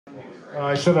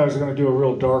I said I was going to do a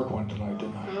real dark one tonight,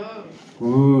 didn't I?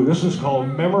 Ooh, this is called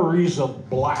Memories of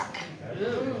Black.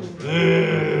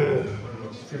 Let's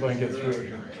see if I can get through it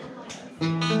here.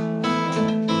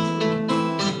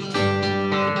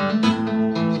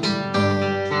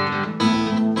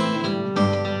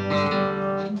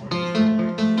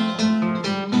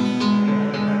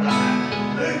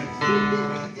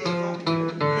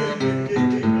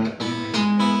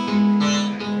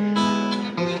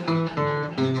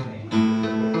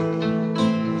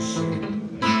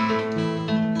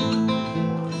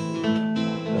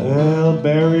 Well,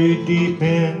 buried deep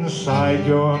inside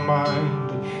your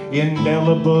mind,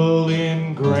 indelible,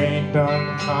 ingrained,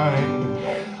 unkind,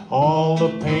 all the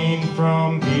pain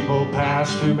from people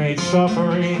past who made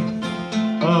suffering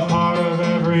a part of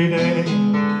every day.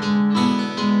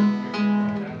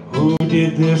 Who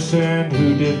did this and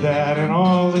who did that, and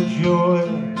all the joy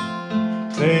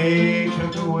they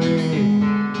took away.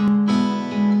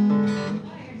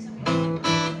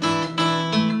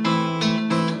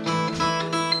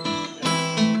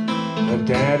 The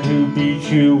dad who beat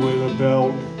you with a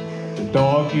belt, the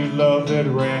dog you loved that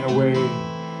ran away,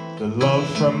 the love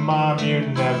from mom you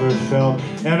never felt,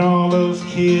 and all those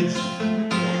kids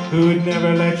who'd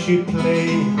never let you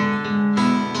play.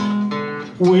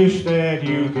 Wish that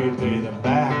you could pay them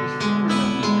back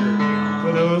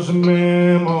for those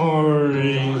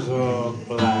memories of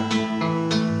black.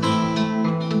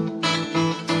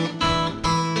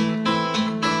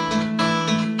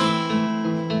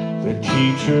 The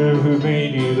teacher who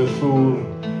made you the fool,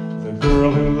 the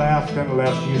girl who laughed and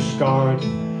left you scarred,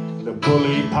 the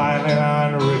bully piling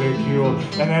on ridicule,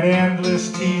 and that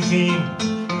endless teasing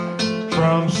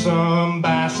from some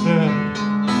bastard.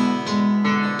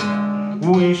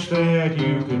 Wish that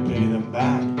you could pay them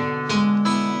back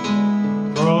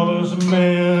for all those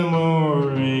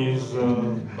memories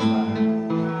of black.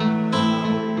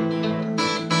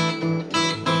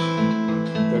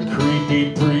 The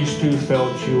creepy priest who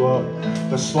felt you up,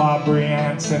 the slobbery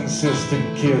aunt's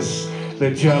insistent kiss, the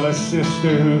jealous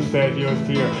sister who fed your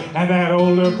fear, and that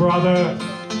older brother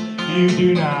you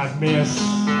do not miss.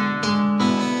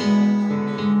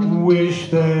 Wish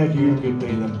that you could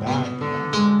pay them back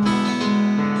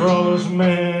for all those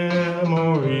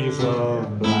memories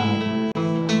of black.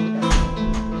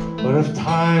 But if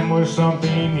time were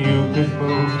something you could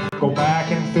move, go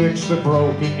back and fix the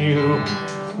broken you,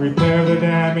 repair the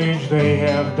damage they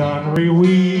have done,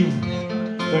 reweave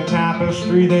the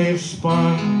tapestry they've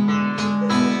spun,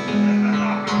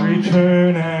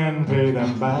 return and pay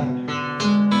them back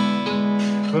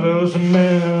for those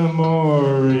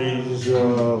memories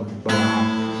of black.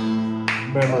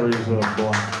 Memories of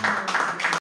black.